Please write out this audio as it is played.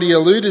He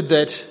alluded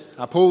that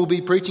Paul will be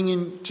preaching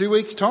in 2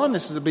 weeks' time.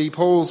 This will be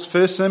Paul's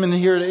first sermon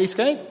here at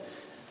Eastgate.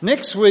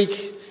 Next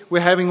week, we're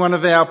having one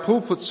of our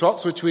pulpit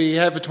swaps, which we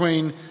have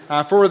between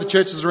 4 of the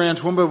churches around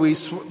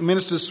Toowoomba.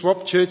 Ministers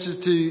swap churches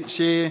to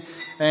share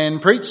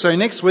and preach. So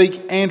next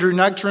week, Andrew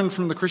Nugtran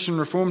from the Christian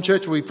Reformed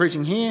Church will be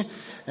preaching here,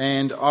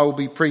 and I will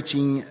be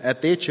preaching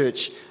at their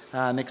church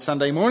next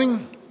Sunday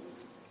morning.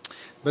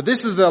 But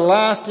this is the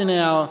last in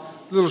our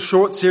little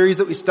short series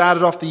that we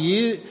started off the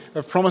year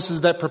of Promises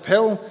That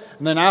Propel.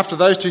 And then after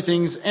those two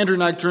things, Andrew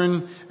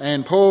Nugtran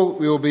and Paul,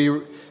 we will be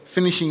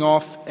finishing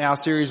off our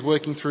series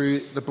working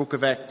through the book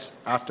of Acts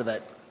after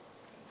that.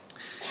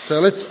 So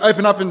let's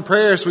open up in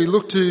prayer as we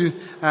look to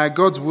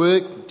God's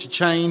work to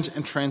change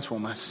and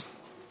transform us.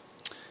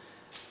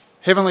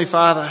 Heavenly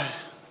Father,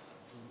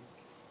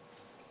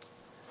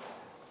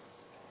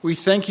 we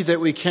thank you that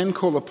we can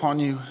call upon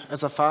you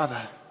as a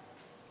father,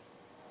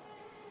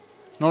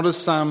 not as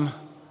some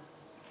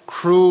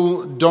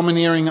cruel,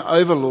 domineering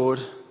overlord,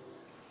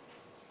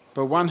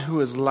 but one who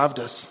has loved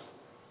us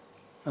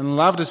and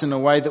loved us in a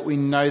way that we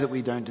know that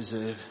we don't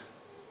deserve.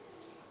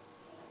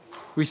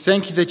 We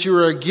thank you that you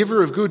are a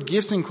giver of good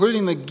gifts,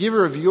 including the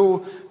giver of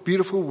your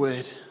beautiful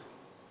word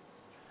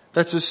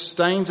that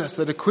sustains us,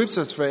 that equips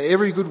us for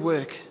every good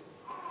work.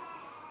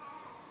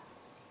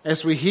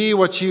 As we hear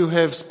what you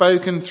have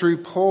spoken through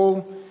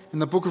Paul in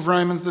the book of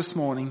Romans this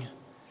morning,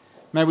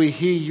 may we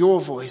hear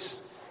your voice.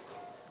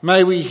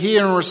 May we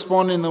hear and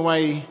respond in the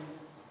way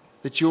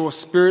that your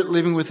Spirit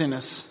living within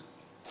us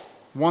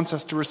wants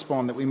us to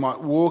respond, that we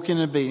might walk in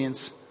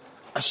obedience,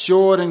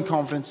 assured and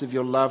confident of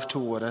your love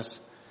toward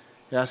us.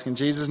 We ask in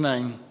Jesus'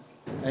 name,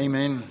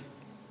 amen.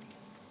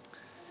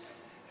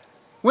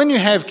 When you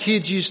have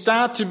kids, you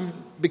start to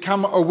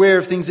become aware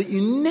of things that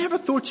you never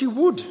thought you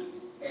would.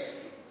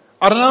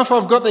 I don't know if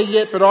I've got there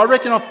yet, but I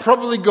reckon I've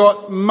probably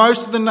got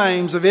most of the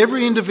names of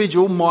every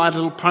individual My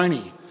Little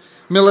Pony.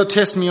 Miller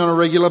tests me on a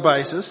regular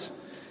basis.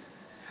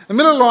 And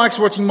Miller likes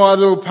watching My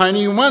Little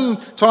Pony. One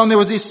time there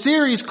was this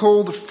series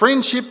called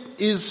Friendship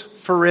is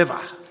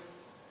Forever.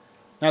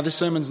 Now this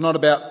sermon's not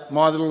about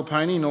My Little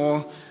Pony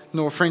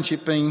nor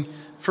friendship being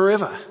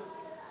forever.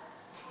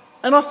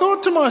 And I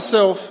thought to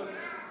myself,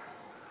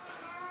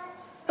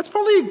 that's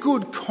probably a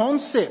good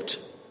concept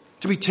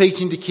to be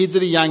teaching to kids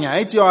at a young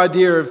age, the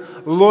idea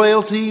of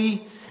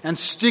loyalty and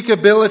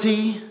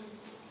stickability.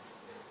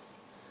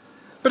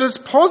 But as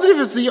positive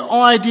as the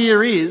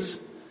idea is,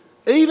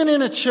 even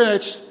in a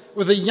church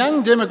with a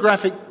young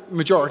demographic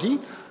majority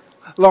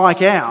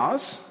like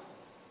ours,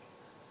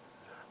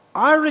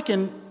 I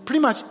reckon pretty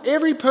much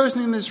every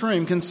person in this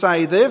room can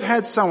say they've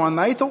had someone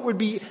they thought would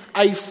be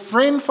a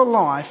friend for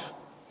life,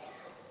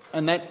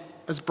 and that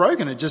is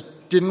broken. It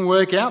just didn't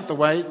work out the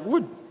way it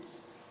would.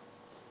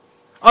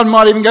 I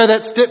might even go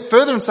that step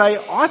further and say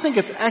I think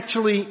it's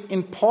actually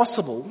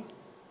impossible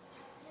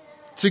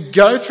to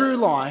go through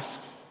life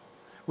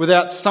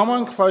without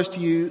someone close to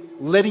you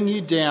letting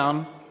you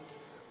down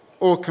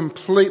or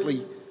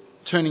completely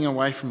turning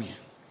away from you.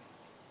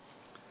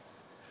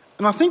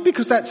 And I think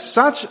because that's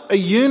such a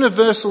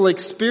universal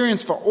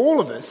experience for all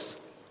of us,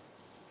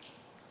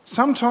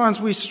 sometimes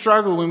we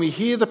struggle when we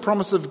hear the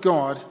promise of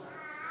God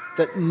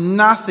that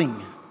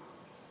nothing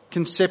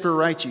can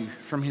separate you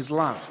from his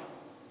love.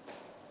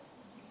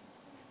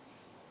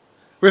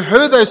 We've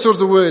heard those sorts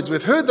of words.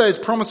 We've heard those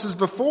promises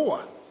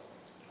before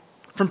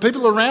from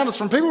people around us,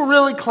 from people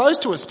really close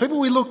to us, people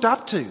we looked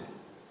up to.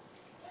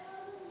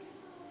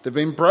 They've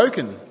been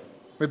broken.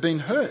 We've been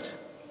hurt.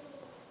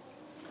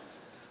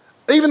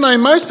 Even though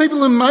most people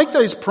who make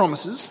those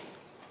promises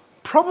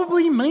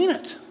probably mean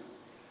it.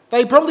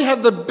 They probably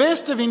have the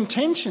best of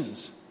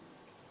intentions.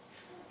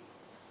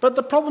 But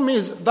the problem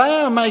is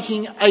they are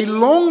making a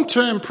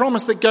long-term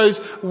promise that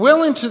goes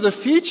well into the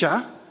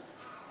future,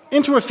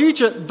 into a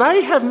future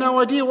they have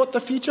no idea what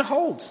the future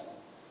holds.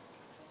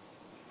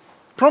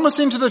 Promise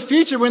into the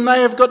future when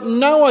they have got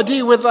no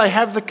idea whether they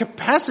have the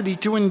capacity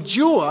to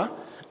endure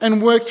and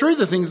work through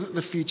the things that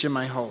the future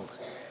may hold.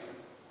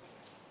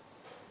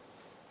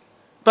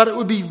 But it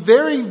would be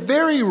very,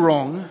 very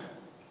wrong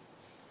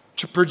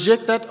to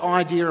project that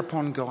idea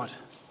upon God.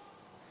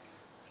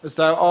 As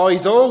though,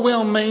 he's all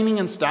well-meaning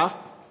and stuff,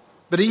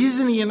 but he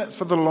isn't in it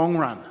for the long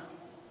run.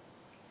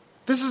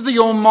 This is the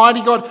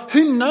Almighty God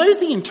who knows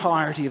the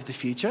entirety of the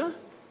future,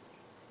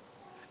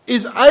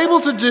 is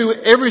able to do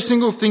every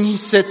single thing he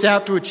sets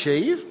out to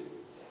achieve.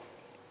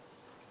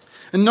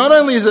 And not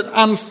only is it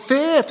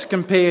unfair to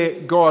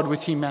compare God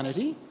with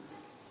humanity,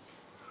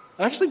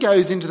 it actually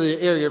goes into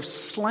the area of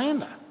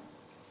slander.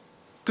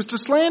 Because to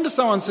slander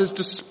someone says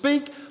to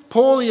speak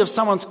poorly of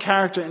someone's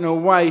character in a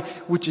way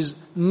which is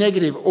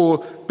negative or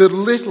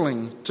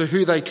belittling to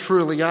who they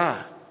truly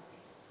are.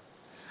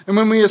 And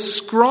when we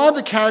ascribe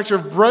the character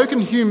of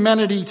broken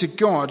humanity to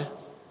God,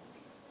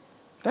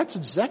 that's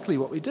exactly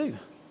what we do.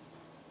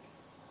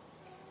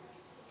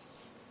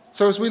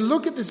 So as we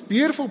look at this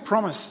beautiful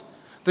promise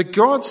that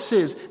God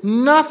says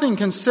nothing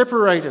can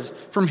separate us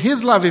from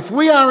his love. If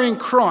we are in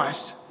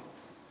Christ,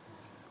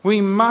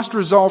 we must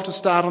resolve to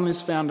start on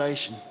this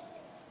foundation.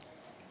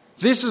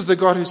 This is the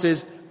God who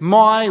says,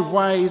 My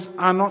ways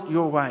are not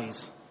your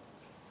ways.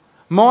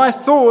 My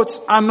thoughts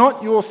are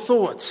not your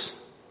thoughts.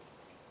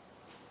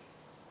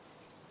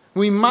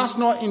 We must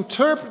not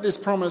interpret this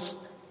promise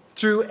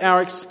through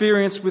our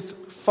experience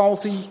with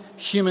faulty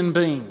human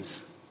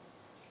beings.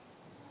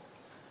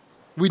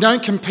 We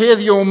don't compare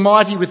the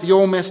Almighty with the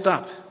all messed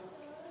up.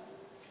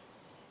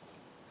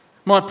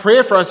 My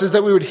prayer for us is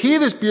that we would hear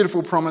this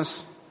beautiful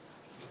promise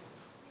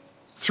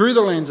through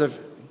the lens of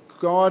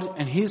God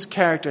and his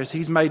character as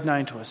he's made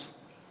known to us.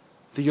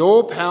 The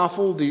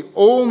all-powerful, the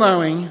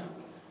all-knowing,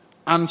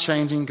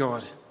 unchanging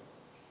God.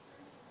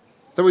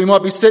 That we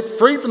might be set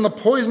free from the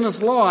poisonous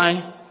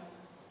lie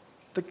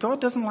that God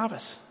doesn't love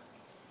us.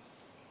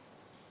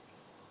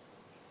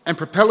 And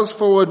propel us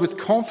forward with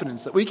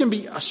confidence that we can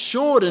be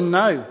assured and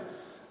know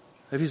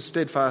of his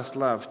steadfast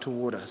love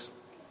toward us.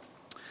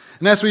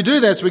 And as we do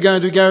this, we're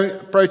going to go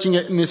approaching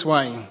it in this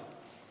way.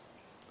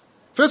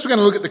 First, we're going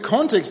to look at the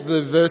context of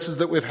the verses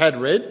that we've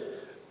had read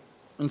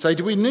and say,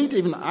 do we need to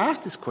even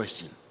ask this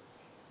question?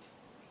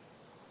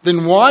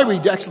 Then why we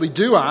actually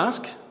do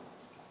ask,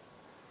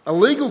 a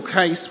legal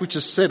case which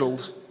is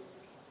settled,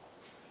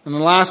 and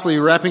then lastly,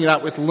 wrapping it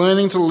up with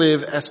learning to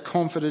live as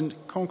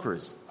confident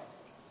conquerors.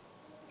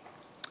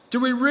 Do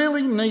we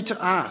really need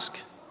to ask?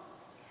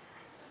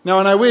 Now,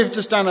 I know we've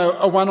just done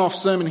a one-off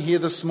sermon here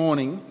this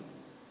morning,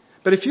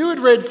 but if you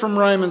had read from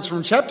Romans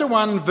from chapter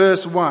 1,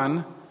 verse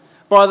 1,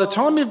 by the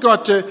time you've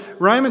got to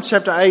Romans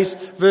chapter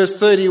 8, verse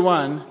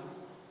 31,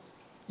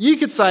 you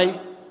could say,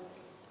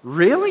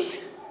 really?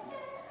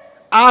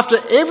 After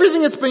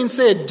everything that's been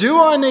said, do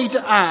I need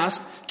to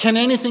ask, can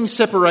anything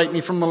separate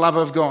me from the love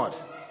of God?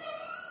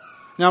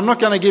 Now, I'm not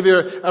going to give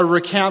you a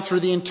recount through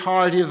the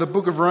entirety of the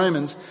book of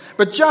Romans,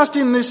 but just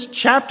in this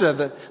chapter,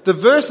 the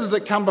verses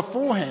that come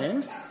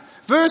beforehand,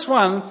 verse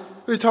 1,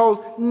 we're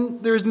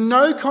told there is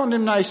no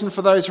condemnation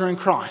for those who are in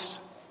Christ.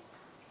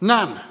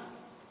 None.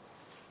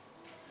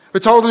 We're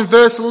told in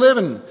verse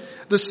 11,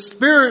 the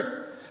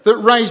Spirit that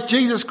raised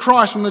Jesus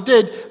Christ from the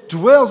dead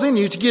dwells in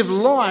you to give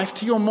life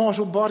to your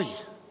mortal body.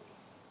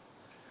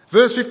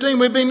 Verse 15,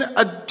 we've been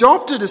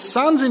adopted as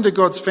sons into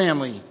God's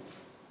family.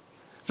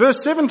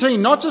 Verse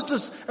 17, not just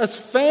as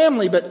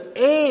family, but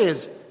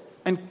heirs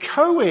and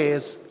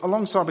co-heirs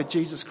alongside with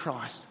Jesus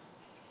Christ.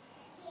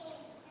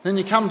 Then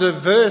you come to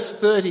verse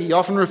 30,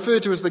 often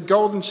referred to as the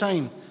golden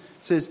chain.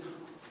 It says,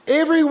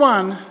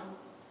 everyone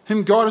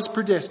whom God has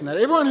predestined,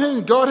 everyone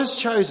whom God has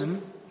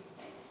chosen,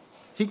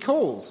 he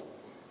calls.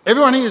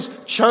 Everyone he has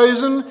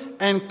chosen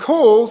and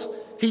calls,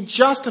 he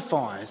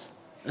justifies.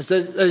 That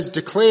is,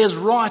 declares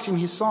right in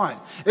his sight.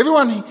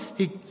 Everyone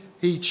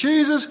he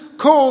chooses,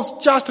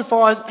 calls,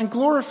 justifies and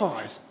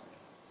glorifies.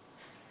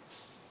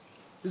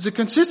 There's a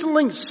consistent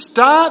link,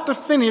 start to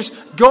finish.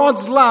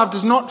 God's love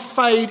does not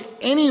fade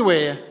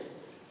anywhere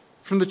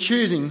from the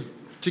choosing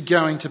to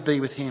going to be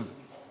with him.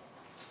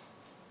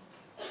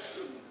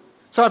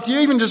 So if you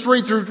even just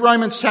read through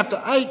Romans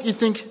chapter 8, you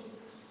think,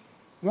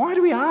 why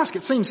do we ask?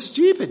 It seems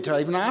stupid to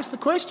even ask the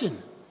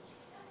question.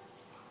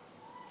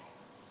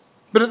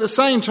 But at the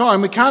same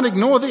time, we can't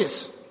ignore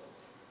this.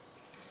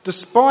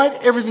 Despite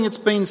everything that's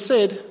been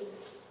said,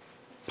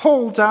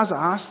 Paul does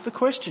ask the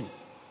question.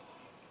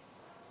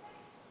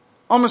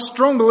 I'm a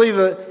strong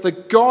believer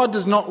that God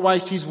does not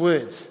waste his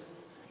words.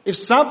 If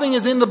something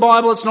is in the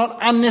Bible, it's not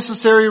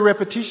unnecessary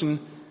repetition.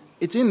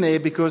 It's in there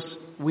because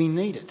we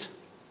need it.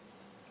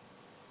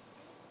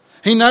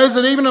 He knows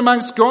that even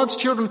amongst God's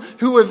children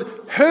who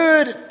have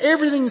heard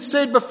everything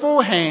said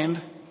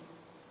beforehand,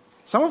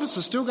 some of us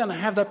are still going to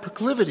have that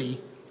proclivity,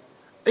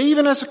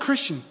 even as a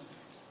Christian.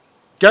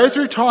 Go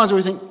through times where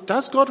we think,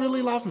 does God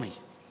really love me?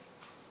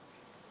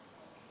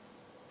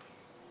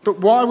 But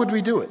why would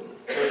we do it?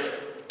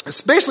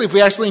 Especially if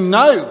we actually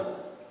know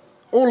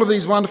all of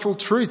these wonderful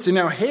truths in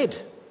our head.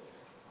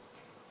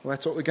 Well,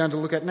 that's what we're going to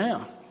look at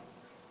now.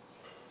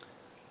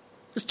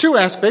 There's two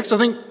aspects. I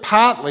think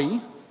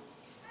partly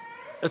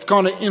it's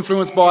kind of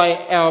influenced by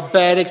our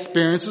bad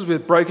experiences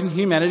with broken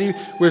humanity.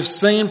 We've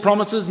seen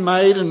promises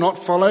made and not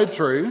followed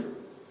through.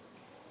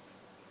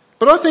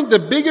 But I think the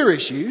bigger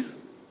issue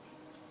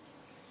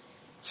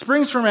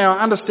springs from our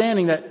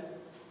understanding that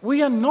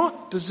we are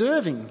not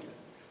deserving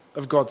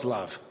of God's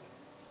love.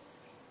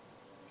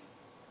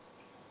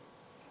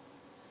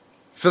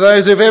 For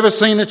those who've ever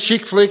seen a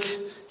chick flick,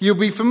 you'll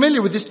be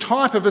familiar with this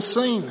type of a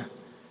scene.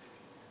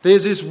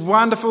 There's this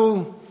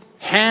wonderful,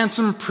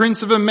 handsome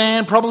prince of a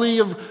man, probably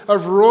of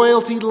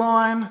royalty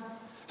line,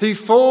 who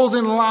falls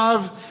in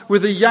love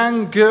with a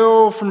young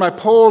girl from a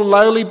poor,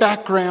 lowly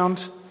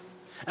background.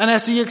 And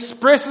as he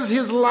expresses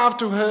his love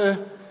to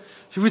her,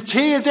 with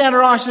tears down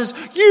her eyes, she says,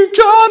 "You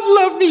can't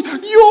love me.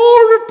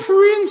 You're a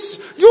prince.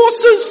 You're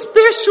so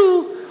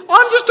special.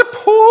 I'm just a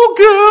poor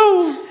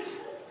girl."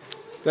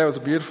 That was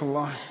a beautiful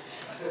line.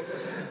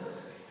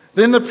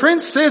 Then the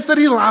prince says that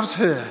he loves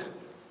her.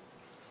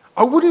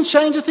 "I wouldn't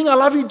change a thing. I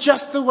love you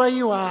just the way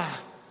you are."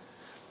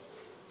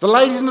 The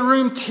ladies in the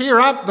room tear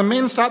up. The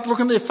men start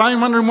looking at their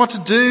phone, wondering what to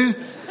do.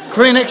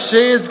 Kleenex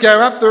shares go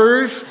up the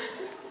roof.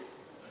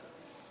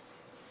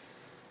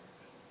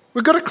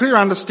 We've got a clear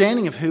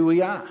understanding of who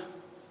we are.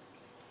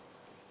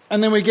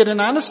 And then we get an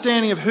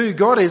understanding of who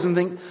God is and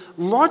think,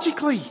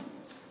 logically,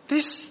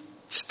 this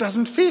just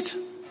doesn't fit.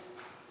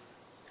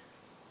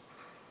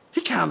 He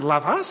can't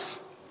love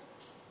us.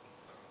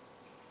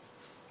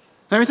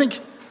 Now we think,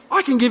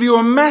 I can give you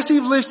a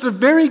massive list of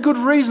very good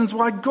reasons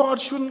why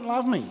God shouldn't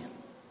love me.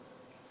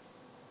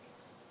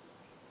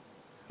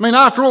 I mean,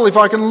 after all, if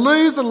I can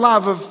lose the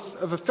love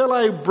of a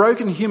fellow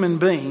broken human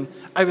being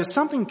over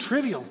something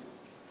trivial,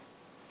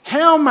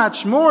 how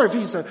much more, if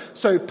he's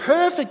so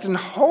perfect and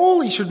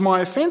holy, should my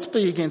offence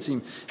be against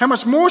him? How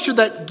much more should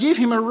that give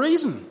him a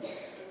reason?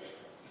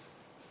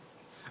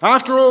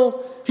 After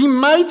all, he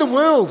made the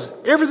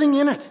world, everything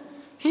in it.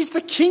 He's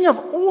the king of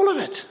all of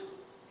it.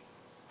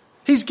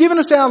 He's given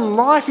us our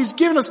life. He's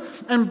given us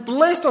and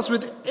blessed us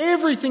with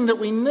everything that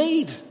we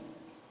need.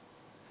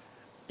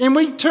 And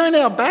we turn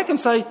our back and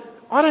say,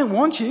 I don't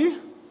want you.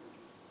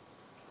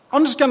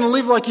 I'm just going to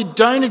live like you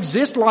don't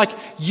exist, like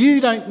you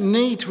don't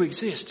need to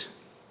exist.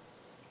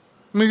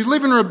 And we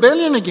live in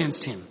rebellion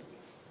against him.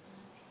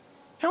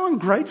 How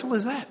ungrateful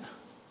is that?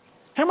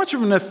 How much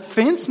of an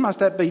offence must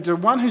that be to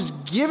one who's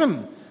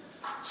given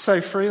so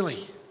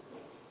freely?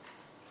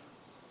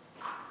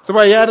 The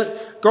way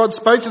God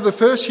spoke to the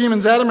first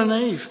humans, Adam and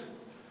Eve,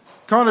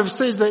 kind of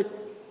says that,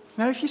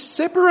 if you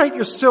separate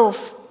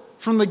yourself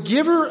from the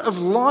giver of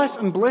life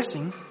and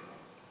blessing,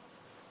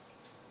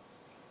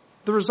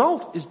 the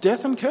result is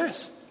death and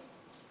curse.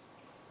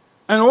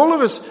 And all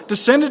of us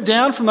descended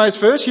down from those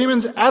first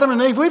humans, Adam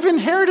and Eve. We've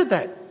inherited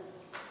that.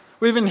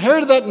 We've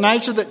inherited that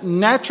nature that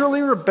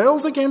naturally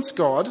rebels against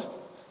God,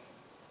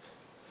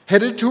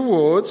 headed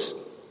towards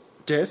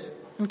death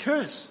and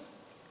curse.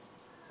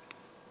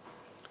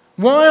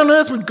 Why on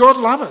earth would God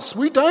love us?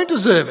 We don't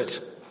deserve it.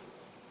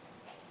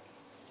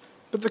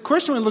 But the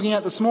question we're looking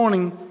at this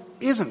morning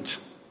isn't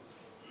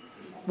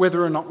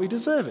whether or not we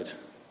deserve it.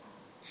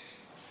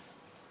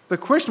 The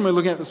question we're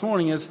looking at this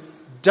morning is,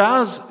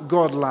 does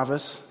God love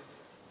us,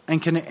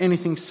 and can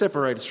anything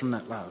separate us from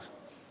that love?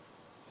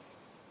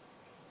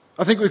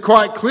 I think we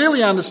quite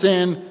clearly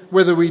understand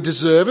whether we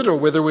deserve it or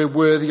whether we're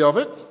worthy of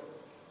it.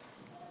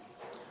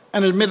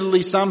 And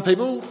admittedly, some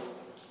people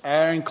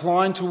are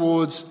inclined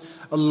towards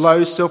a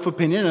low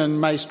self-opinion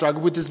and may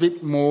struggle with this a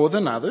bit more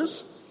than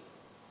others.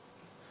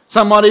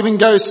 Some might even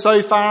go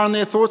so far in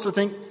their thoughts to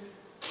think,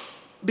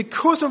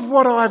 because of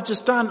what I've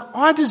just done,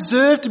 I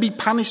deserve to be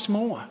punished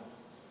more.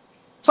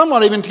 Some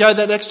might even go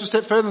that extra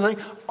step further and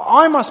think,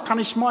 I must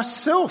punish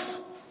myself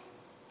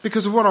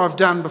because of what I've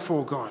done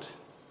before God.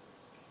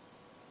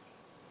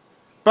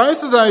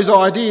 Both of those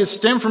ideas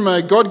stem from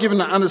a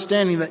God-given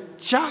understanding that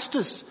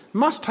justice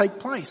must take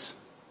place.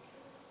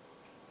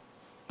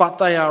 But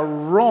they are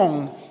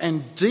wrong,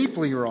 and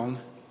deeply wrong,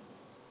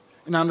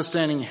 in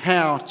understanding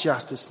how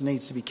justice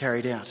needs to be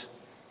carried out.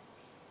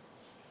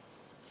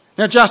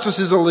 Now, justice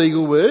is a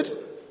legal word,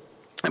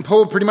 and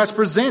Paul pretty much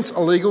presents a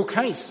legal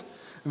case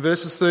in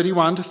verses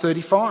 31 to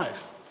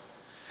 35.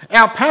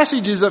 Our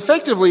passage is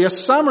effectively a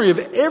summary of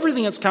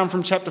everything that's come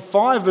from chapter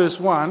 5, verse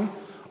 1,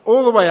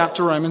 all the way up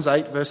to Romans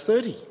 8, verse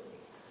 30.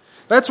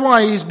 That's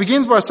why he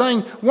begins by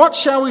saying, what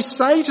shall we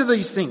say to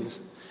these things?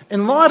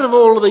 In light of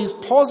all of these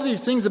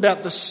positive things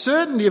about the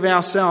certainty of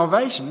our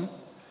salvation,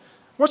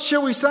 what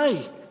shall we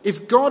say?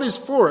 If God is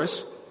for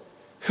us,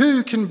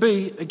 who can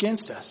be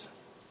against us?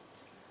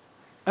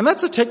 And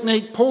that's a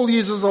technique Paul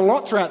uses a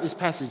lot throughout this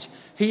passage.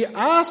 He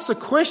asks a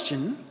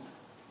question,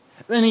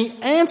 then he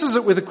answers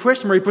it with a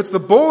question where he puts the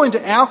ball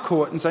into our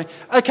court and say,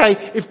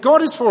 okay, if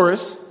God is for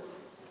us,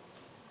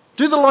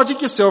 do the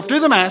logic yourself, do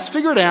the maths,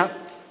 figure it out,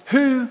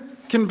 who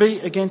can be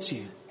against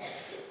you?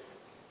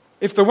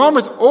 If the one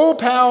with all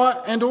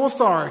power and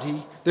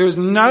authority, there is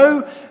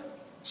no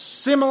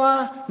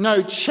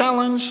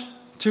challenge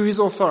to his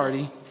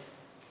authority,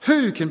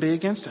 who can be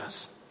against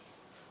us?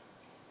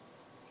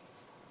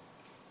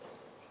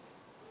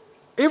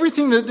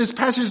 Everything that this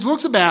passage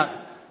looks about,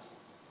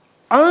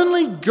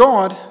 only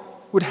God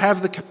would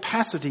have the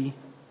capacity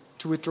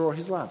to withdraw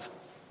his love.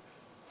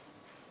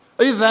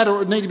 Either that or it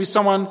would need to be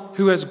someone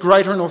who has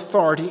greater in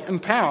authority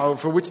and power,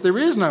 for which there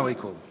is no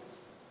equal.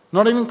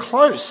 Not even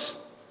close.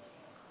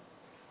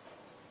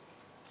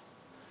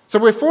 So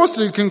we're forced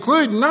to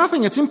conclude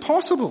nothing. It's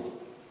impossible.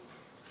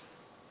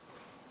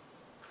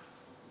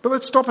 But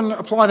let's stop and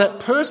apply that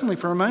personally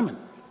for a moment.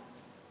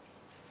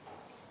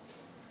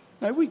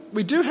 Now,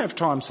 we do have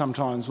times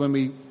sometimes when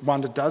we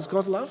wonder, does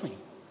God love me?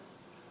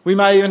 We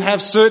may even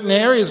have certain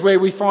areas where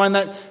we find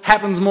that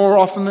happens more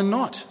often than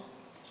not.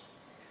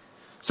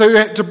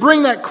 So to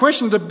bring that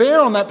question to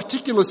bear on that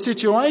particular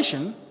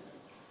situation,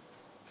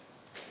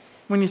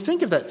 when you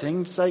think of that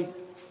thing, say,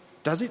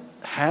 does it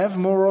have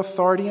more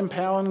authority and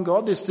power than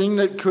God? This thing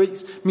that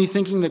creates me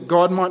thinking that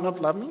God might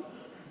not love me?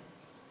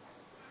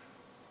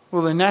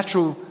 Well, the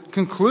natural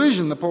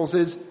conclusion that Paul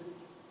says,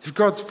 if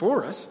God's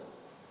for us,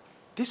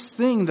 this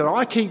thing that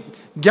I keep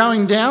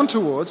going down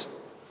towards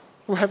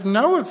will have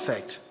no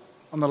effect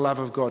on the love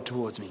of God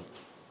towards me.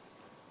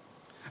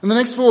 And the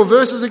next 4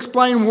 verses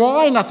explain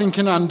why nothing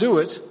can undo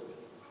it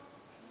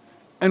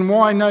and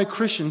why no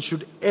Christian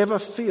should ever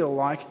feel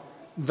like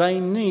they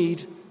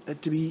need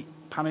it to be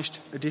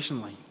punished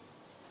additionally.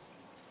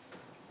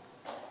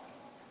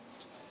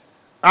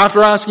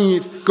 After asking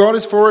if God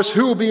is for us,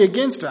 who will be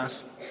against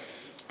us?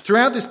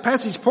 Throughout this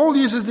passage, Paul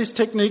uses this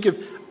technique of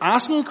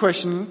asking a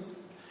question,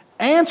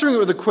 answering it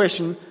with a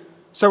question,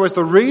 so as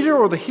the reader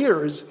or the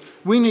hearers,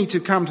 we need to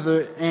come to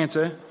the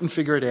answer and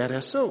figure it out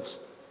ourselves.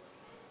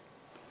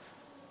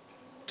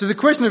 To the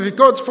question of if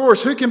God's for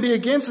us, who can be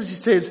against us? He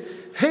says,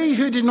 he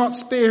who did not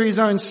spare his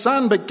own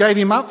son but gave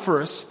him up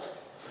for us,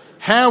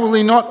 how will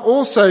he not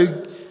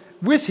also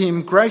with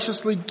him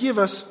graciously give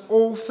us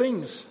all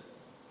things?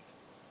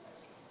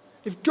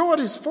 If God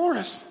is for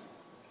us,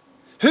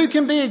 who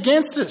can be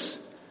against us?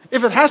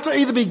 If it has to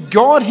either be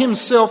God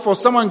himself or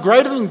someone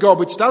greater than God,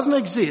 which doesn't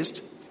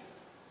exist,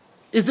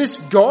 is this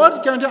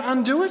God going to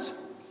undo it?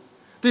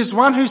 This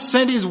one who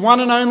sent his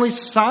one and only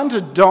son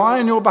to die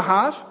on your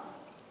behalf?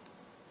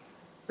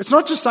 It's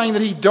not just saying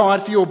that he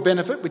died for your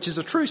benefit, which is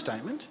a true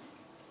statement,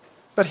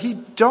 but he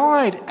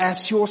died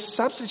as your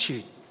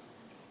substitute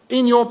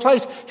in your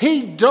place.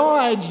 He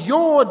died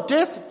your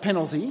death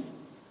penalty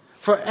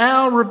for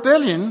our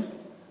rebellion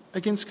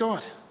against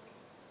God.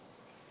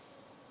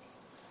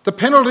 The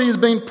penalty has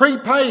been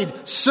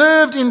prepaid,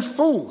 served in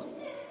full.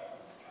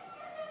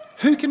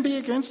 Who can be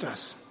against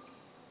us?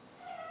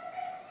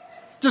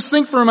 Just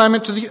think for a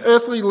moment to the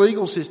earthly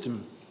legal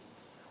system.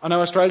 I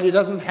know Australia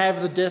doesn't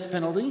have the death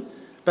penalty,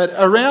 but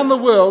around the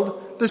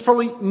world, there's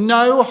probably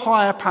no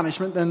higher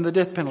punishment than the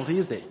death penalty,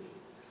 is there?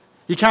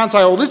 You can't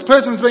say, oh, this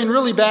person's been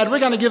really bad, we're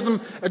going to give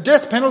them a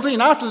death penalty,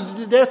 and after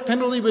the death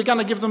penalty, we're going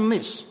to give them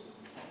this.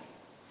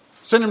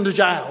 Send them to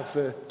jail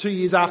for 2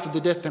 years after the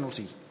death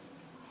penalty.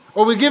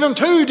 Or we give them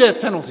 2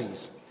 death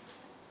penalties.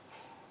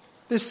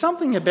 There's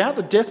something about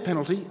the death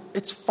penalty,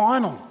 it's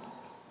final.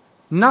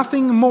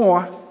 Nothing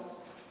more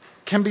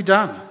can be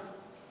done.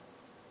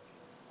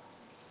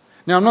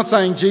 Now, I'm not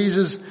saying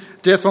Jesus'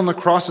 death on the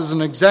cross is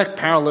an exact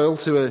parallel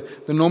to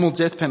the normal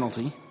death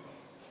penalty.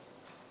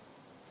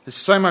 There's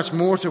so much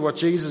more to what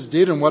Jesus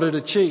did and what it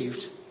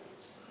achieved.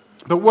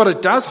 But what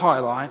it does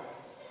highlight,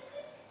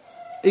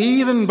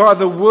 even by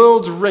the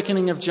world's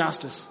reckoning of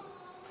justice,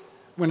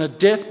 when a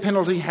death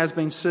penalty has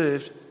been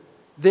served,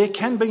 there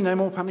can be no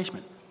more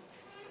punishment.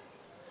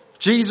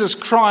 Jesus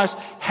Christ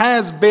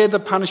has bared the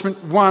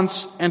punishment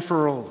once and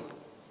for all.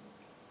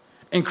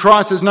 In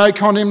Christ there's no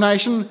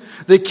condemnation.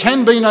 There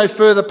can be no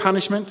further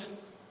punishment.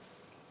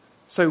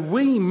 So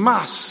we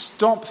must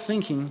stop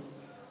thinking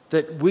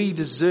that we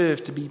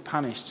deserve to be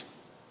punished.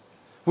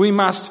 We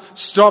must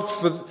stop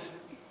for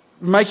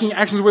making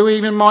actions where we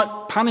even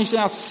might punish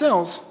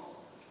ourselves,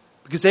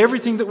 because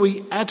everything that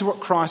we add to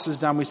what Christ has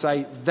done, we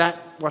say that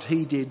what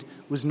he did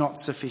was not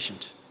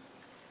sufficient.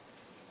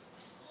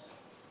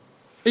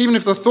 Even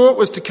if the thought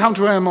was to come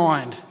to our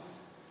mind,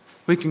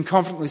 we can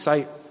confidently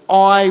say,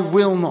 I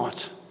will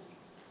not.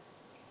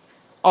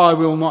 I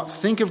will not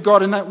think of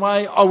God in that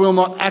way. I will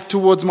not act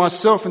towards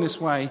myself in this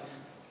way,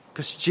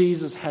 because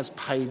Jesus has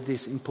paid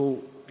this in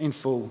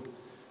full.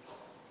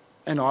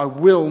 And I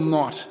will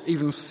not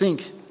even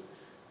think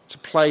to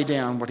play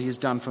down what he has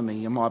done for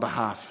me on my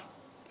behalf.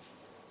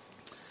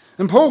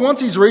 And Paul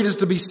wants his readers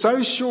to be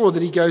so sure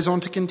that he goes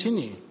on to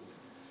continue.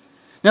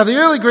 Now, the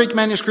early Greek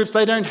manuscripts,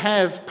 they don't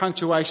have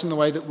punctuation the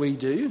way that we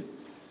do.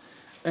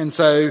 And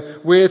so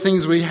where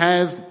things we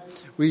have,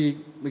 we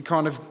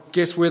kind of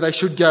guess where they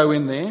should go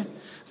in there.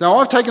 Now,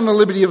 I've taken the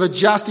liberty of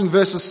adjusting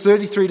verses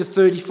 33 to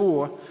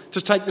 34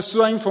 to take the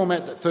same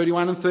format that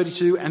 31 and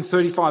 32 and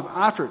 35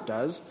 after it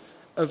does,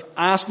 of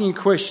asking a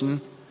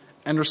question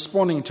and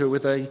responding to it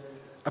with a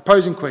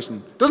opposing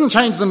question. It doesn't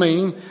change the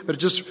meaning, but it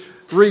just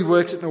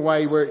reworks it in a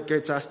way where it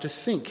gets us to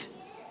think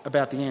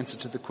about the answer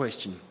to the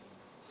question.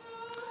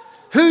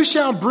 Who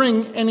shall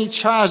bring any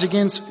charge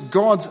against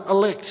God's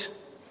elect?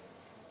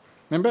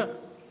 Remember,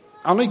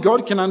 only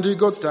God can undo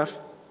God's stuff.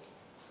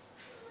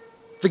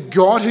 The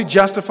God who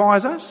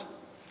justifies us,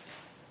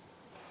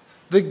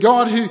 the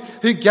God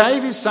who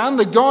gave his son,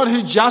 the God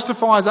who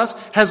justifies us,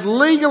 has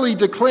legally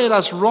declared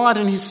us right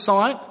in his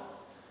sight.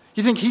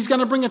 You think he's going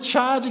to bring a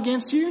charge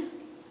against you?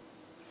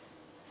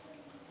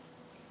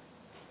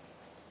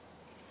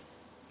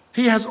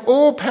 He has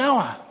all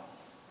power.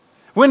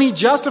 When he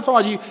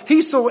justified you,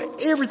 he saw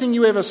everything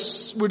you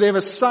would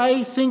ever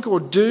say, think or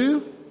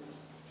do,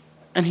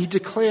 and he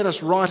declared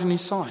us right in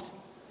his sight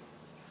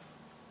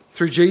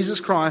through Jesus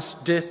Christ's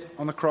death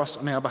on the cross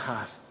on our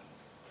behalf.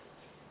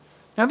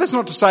 Now, that's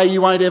not to say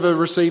you won't ever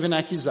receive an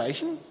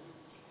accusation.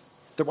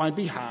 That won't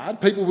be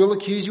hard. People will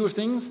accuse you of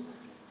things.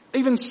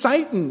 Even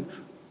Satan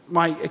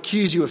might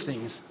accuse you of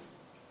things.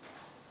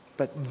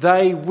 But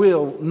they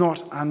will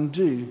not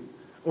undo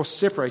or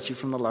separate you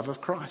from the love of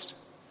Christ.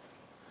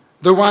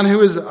 The one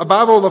who is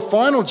above all, the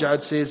final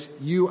judge, says,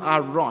 you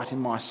are right in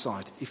my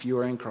sight if you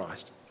are in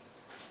Christ.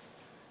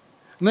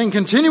 And then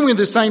continuing with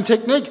the same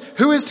technique,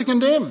 who is to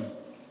condemn?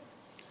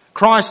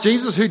 Christ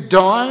Jesus, who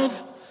died,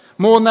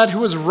 more than that, who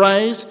was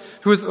raised,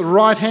 who is at the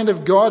right hand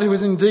of God, who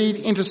is indeed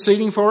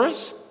interceding for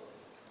us?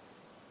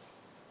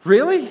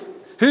 Really?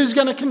 Who's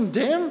going to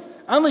condemn?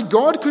 Only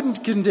God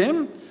couldn't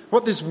condemn.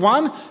 What, this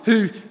one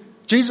who,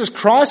 Jesus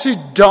Christ, who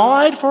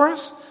died for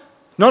us?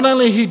 Not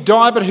only who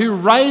died, but who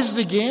raised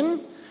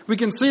again. We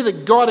can see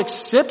that God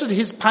accepted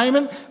his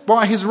payment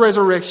by his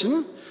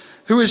resurrection,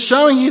 who is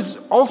showing his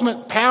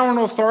ultimate power and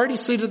authority,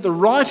 seated at the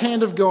right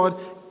hand of God,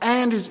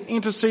 and is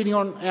interceding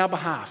on our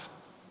behalf.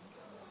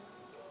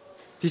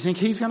 Do you think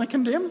he's going to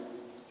condemn?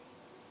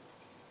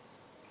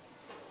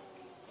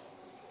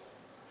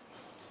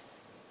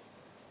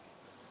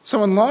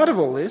 So in light of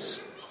all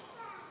this,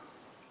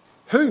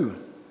 who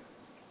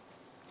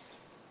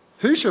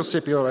shall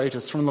separate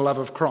us from the love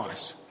of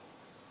Christ?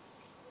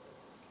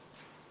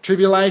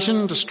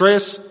 Tribulation,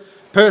 distress,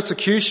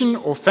 persecution,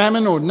 or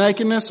famine, or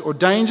nakedness, or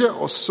danger,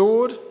 or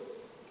sword?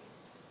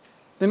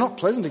 They're not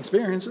pleasant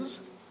experiences.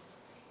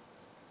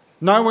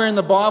 Nowhere in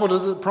the Bible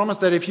does it promise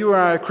that if you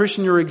are a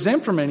Christian, you're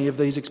exempt from any of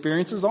these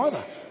experiences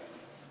either.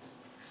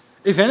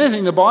 If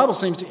anything, the Bible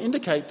seems to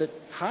indicate that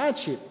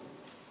hardship,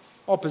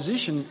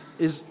 opposition,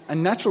 is a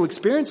natural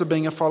experience of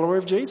being a follower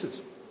of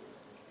Jesus. It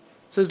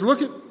says,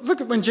 look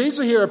at when Jesus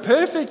was here, a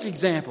perfect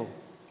example.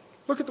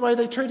 Look at the way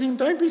they treat him.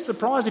 Don't be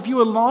surprised if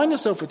you align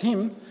yourself with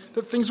him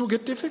that things will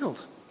get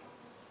difficult.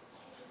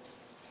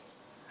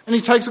 And he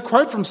takes a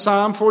quote from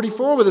Psalm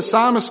 44 where the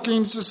psalmist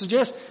seems to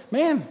suggest,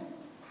 man,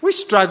 we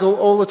struggle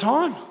all the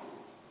time.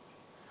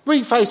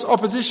 We face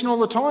opposition all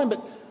the time,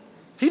 but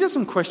he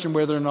doesn't question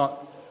whether or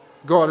not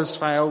God has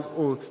failed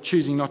or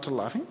choosing not to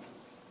love him.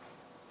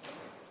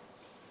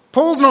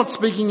 Paul's not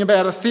speaking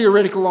about a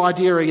theoretical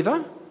idea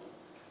either.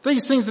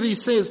 These things that he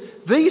says,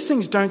 these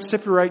things don't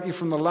separate you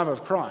from the love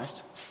of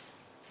Christ,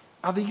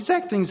 are the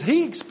exact things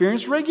he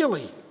experienced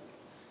regularly.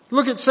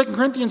 Look at 2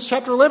 Corinthians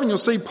chapter 11. You'll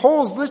see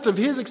Paul's list of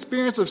his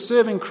experience of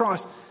serving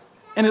Christ.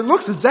 And it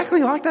looks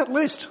exactly like that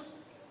list.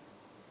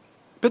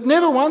 But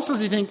never once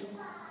does he think,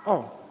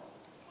 oh,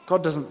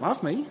 God doesn't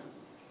love me.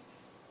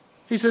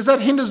 He says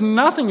that hinders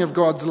nothing of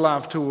God's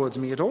love towards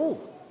me at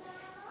all.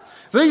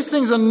 These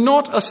things are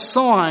not a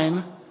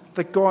sign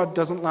that God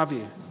doesn't love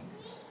you.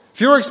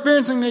 If you're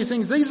experiencing these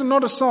things, these are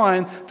not a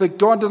sign that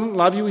God doesn't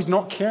love you, he's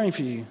not caring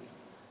for you.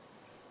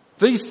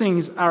 These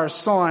things are a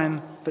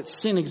sign that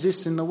sin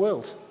exists in the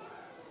world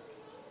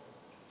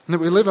and that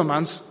we live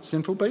amongst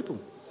sinful people.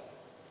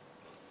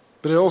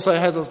 But it also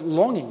has us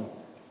longing,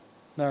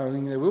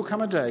 knowing there will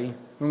come a day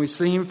when we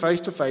see him face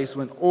to face,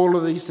 when all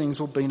of these things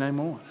will be no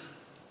more.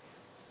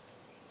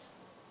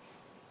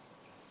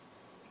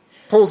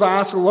 Paul's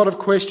asked a lot of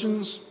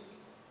questions,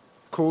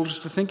 calls us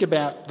to think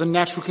about the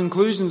natural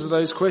conclusions of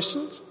those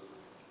questions.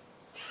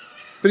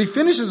 But he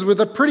finishes with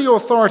a pretty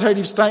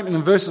authoritative statement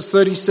in verses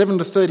 37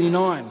 to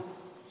 39.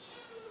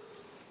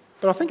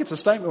 But I think it's a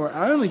statement we're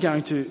only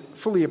going to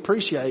fully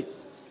appreciate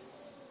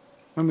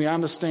when we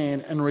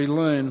understand and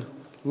relearn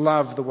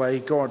love the way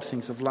God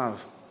thinks of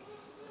love.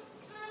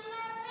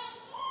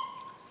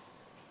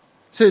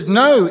 It says,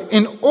 no,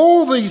 in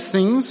all these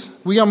things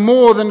we are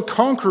more than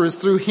conquerors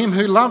through him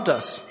who loved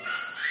us.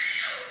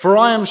 For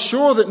I am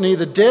sure that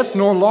neither death,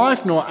 nor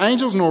life, nor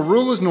angels, nor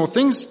rulers, nor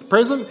things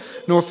present,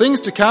 nor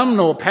things to come,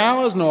 nor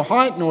powers, nor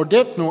height, nor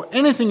depth, nor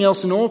anything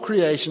else in all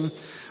creation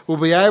will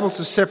be able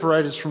to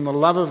separate us from the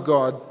love of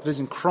God that is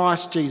in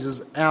Christ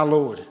Jesus our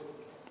Lord.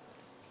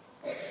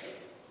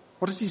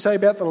 What does he say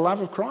about the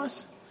love of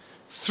Christ?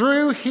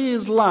 Through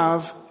his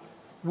love,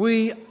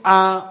 we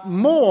are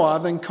more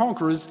than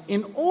conquerors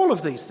in all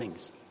of these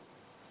things.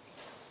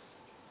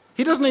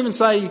 He doesn't even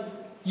say,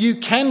 you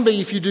can be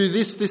if you do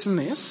this, this and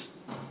this,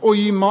 or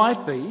you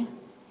might be.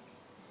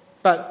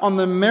 But on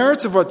the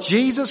merits of what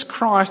Jesus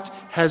Christ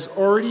has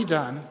already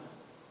done,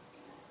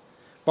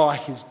 by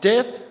his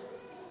death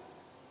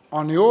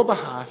on your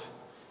behalf,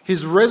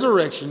 his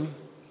resurrection,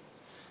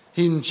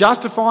 him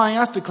justifying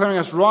us, declaring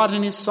us right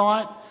in his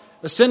sight,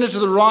 ascended to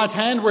the right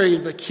hand where he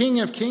is the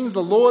King of kings,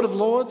 the Lord of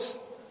lords,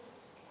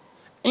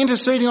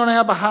 interceding on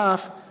our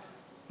behalf,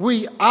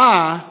 we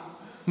are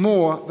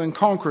more than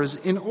conquerors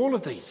in all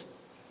of these.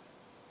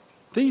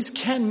 These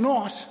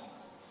cannot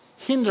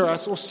hinder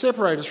us or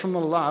separate us from the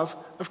love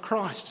of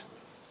Christ.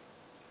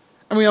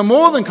 And we are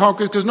more than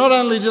conquerors because not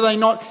only do they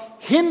not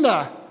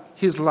hinder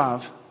his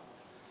love,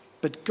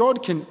 but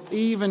God can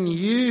even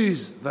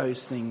use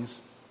those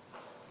things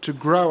to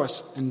grow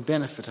us and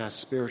benefit us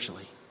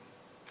spiritually.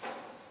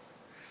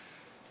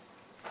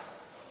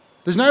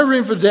 There's no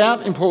room for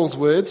doubt in Paul's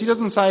words. He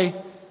doesn't say,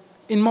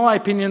 in my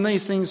opinion,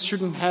 these things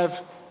shouldn't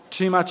have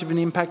too much of an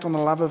impact on the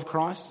love of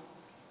Christ.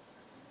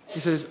 He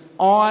says,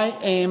 I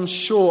am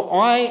sure,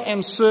 I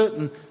am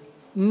certain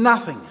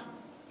nothing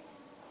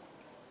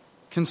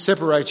can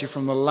separate you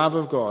from the love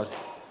of God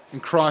in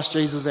Christ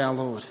Jesus our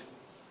Lord.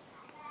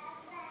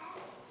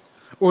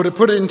 Or to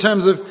put it in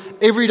terms of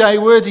everyday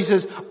words, he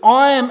says,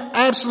 I am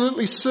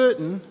absolutely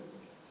certain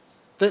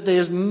that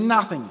there's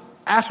nothing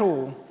at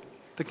all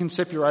that can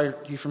separate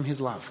you from his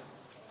love.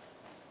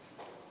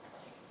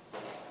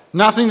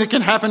 Nothing that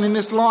can happen in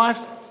this life,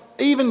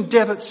 even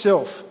death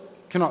itself,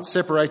 cannot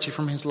separate you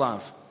from his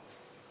love.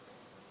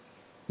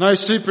 No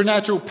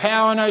supernatural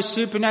power, no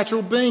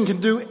supernatural being can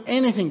do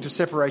anything to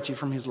separate you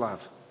from his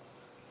love.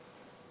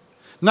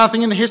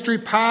 Nothing in the history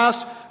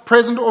past,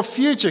 present or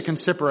future can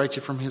separate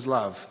you from his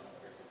love.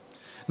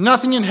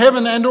 Nothing in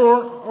heaven and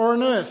or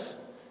on earth.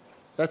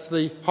 That's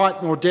the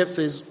height nor depth.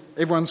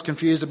 Everyone's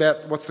confused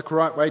about what's the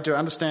correct way to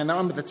understand that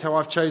one, but that's how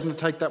I've chosen to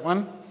take that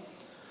one.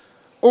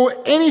 Or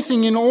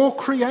anything in all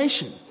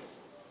creation.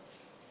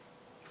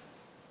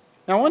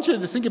 Now I want you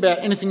to think about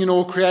anything in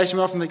all creation.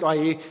 We often think, oh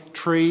yeah,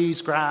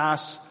 trees,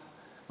 grass,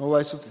 all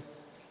those sorts of things.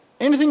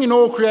 Anything in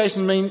all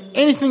creation means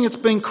anything that's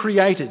been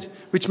created,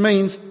 which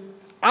means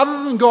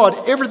other than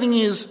God, everything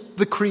is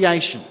the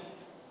creation.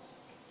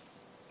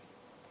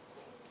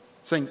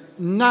 Saying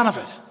none of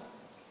it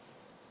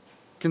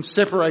can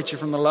separate you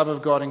from the love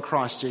of God in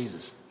Christ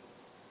Jesus.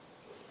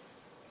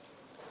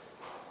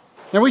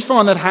 Now we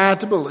find that hard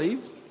to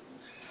believe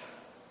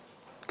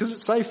because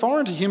it's so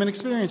foreign to human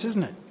experience,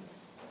 isn't it?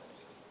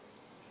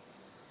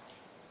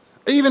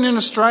 Even in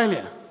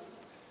Australia,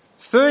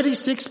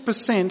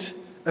 36%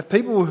 of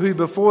people who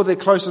before their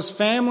closest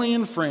family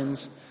and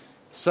friends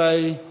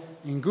say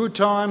in good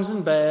times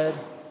and bad,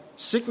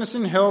 sickness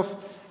and health,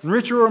 and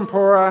richer and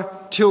poorer,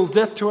 till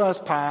death do us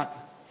part,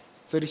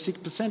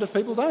 36% of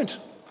people don't.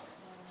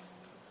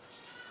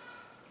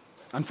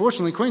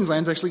 Unfortunately,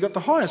 Queensland's actually got the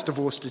highest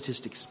divorce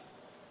statistics.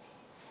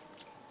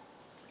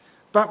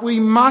 But we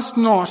must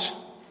not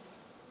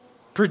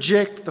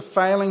project the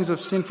failings of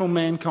sinful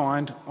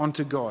mankind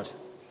onto God.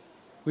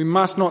 We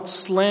must not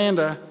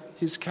slander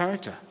his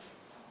character.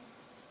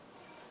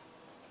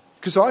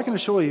 Because I can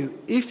assure you,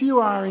 if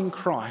you are in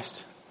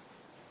Christ,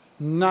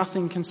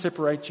 nothing can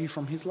separate you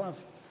from his love.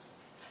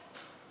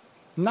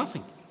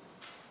 Nothing.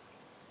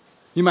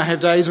 You may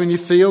have days when you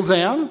feel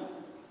down.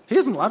 He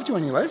hasn't loved you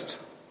any less.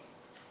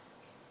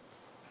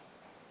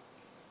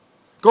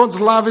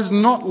 God's love is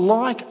not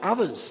like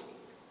others.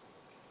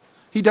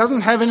 He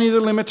doesn't have any of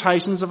the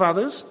limitations of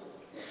others.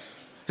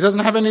 He doesn't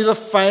have any of the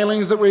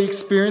failings that we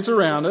experience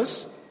around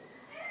us.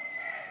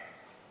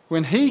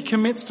 When he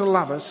commits to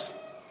love us,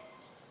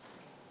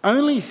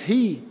 only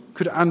he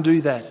could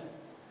undo that.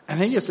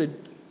 And he has said,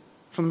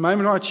 from the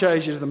moment I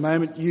chose you to the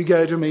moment you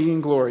go to me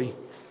in glory,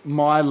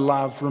 my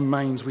love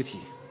remains with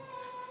you.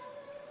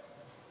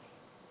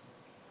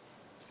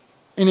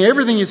 In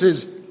everything he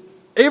says,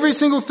 every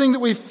single thing that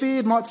we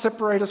feared might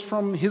separate us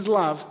from his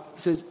love, he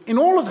says, in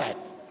all of that,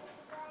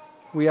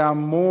 we are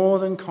more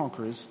than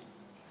conquerors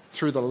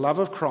through the love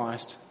of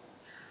Christ,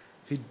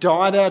 who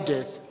died our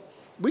death.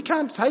 We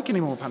can't take any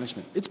more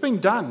punishment. It's been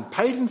done,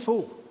 paid in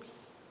full.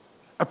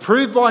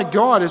 Approved by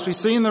God, as we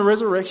see in the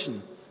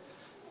resurrection.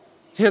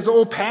 He has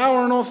all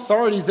power and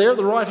authority. He's there at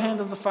the right hand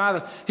of the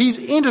Father. He's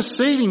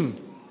interceding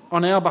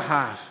on our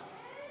behalf.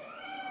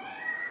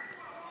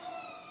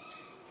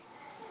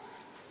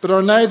 But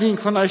I know the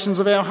inclinations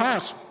of our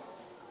heart.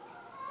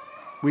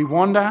 We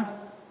wander.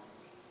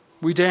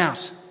 We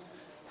doubt.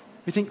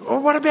 We think, oh,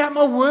 what about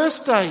my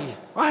worst day?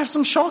 I have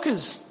some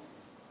shockers.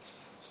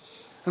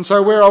 And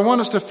so where I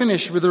want us to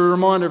finish with a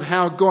reminder of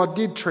how God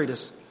did treat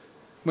us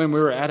when we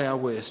were at our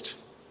worst.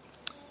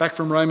 Back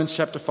from Romans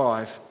chapter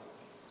 5.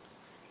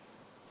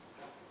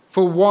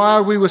 For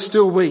while we were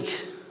still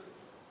weak,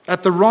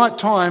 at the right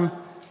time,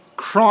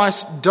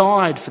 Christ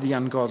died for the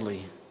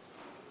ungodly.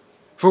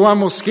 For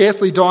one will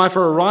scarcely die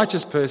for a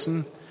righteous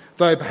person,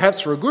 though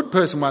perhaps for a good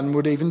person one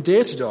would even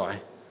dare to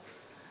die.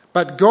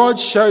 But God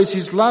shows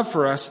his love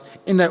for us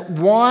in that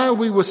while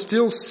we were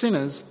still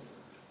sinners,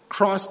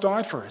 Christ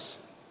died for us.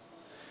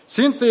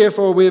 Since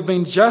therefore we have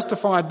been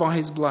justified by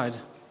his blood,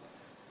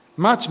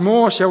 much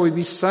more shall we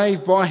be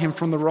saved by him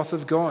from the wrath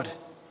of God.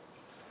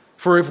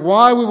 For if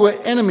while we were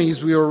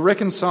enemies we were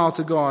reconciled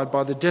to God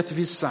by the death of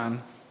his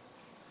Son,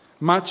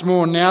 much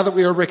more now that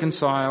we are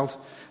reconciled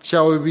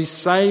shall we be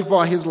saved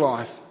by his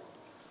life.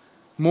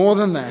 More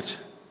than that,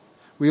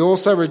 we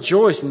also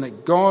rejoice in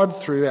that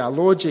God, through our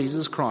Lord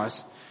Jesus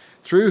Christ,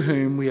 through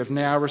whom we have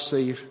now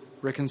received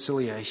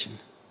reconciliation.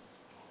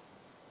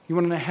 You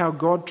want to know how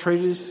God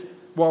treated us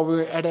while we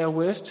were at our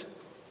worst?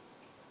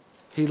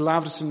 He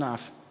loved us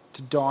enough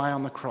to die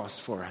on the cross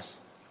for us.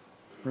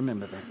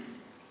 Remember that.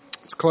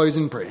 Let's close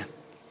in prayer.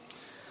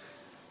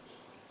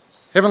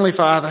 Heavenly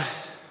Father,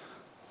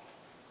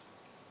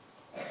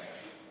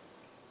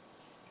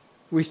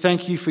 we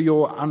thank you for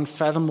your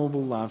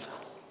unfathomable love.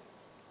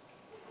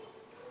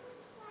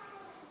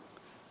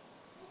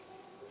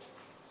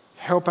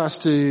 Help us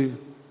to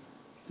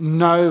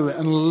know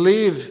and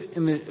live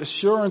in the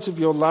assurance of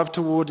your love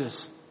toward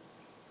us,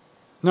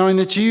 knowing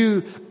that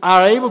you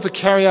are able to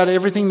carry out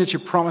everything that you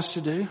promised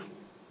to do.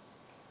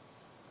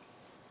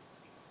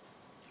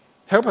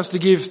 Help us to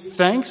give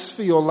thanks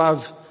for your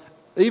love,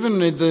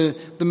 even in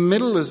the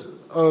middle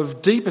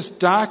of deepest,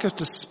 darkest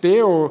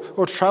despair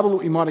or trouble that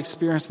we might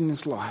experience in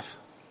this life.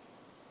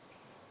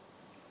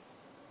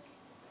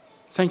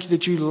 Thank you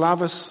that you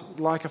love us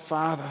like a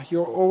father.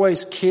 You're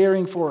always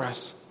caring for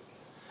us.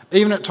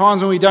 Even at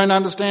times when we don't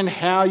understand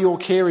how your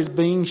care is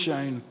being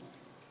shown.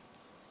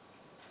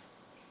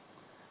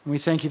 And we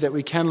thank you that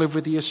we can live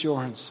with the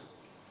assurance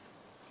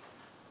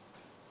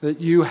that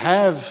you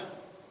have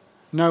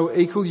no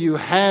equal, you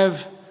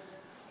have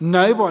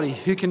nobody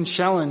who can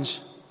challenge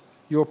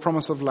your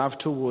promise of love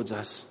towards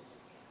us.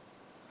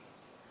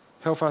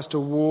 Help us to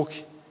walk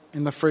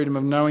in the freedom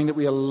of knowing that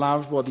we are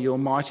loved by the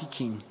Almighty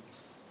King.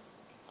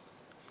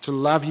 to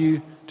love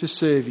you, to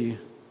serve you,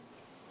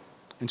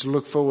 and to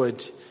look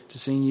forward to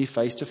seeing you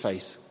face to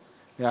face.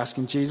 We ask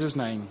in Jesus'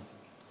 name,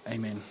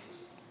 amen.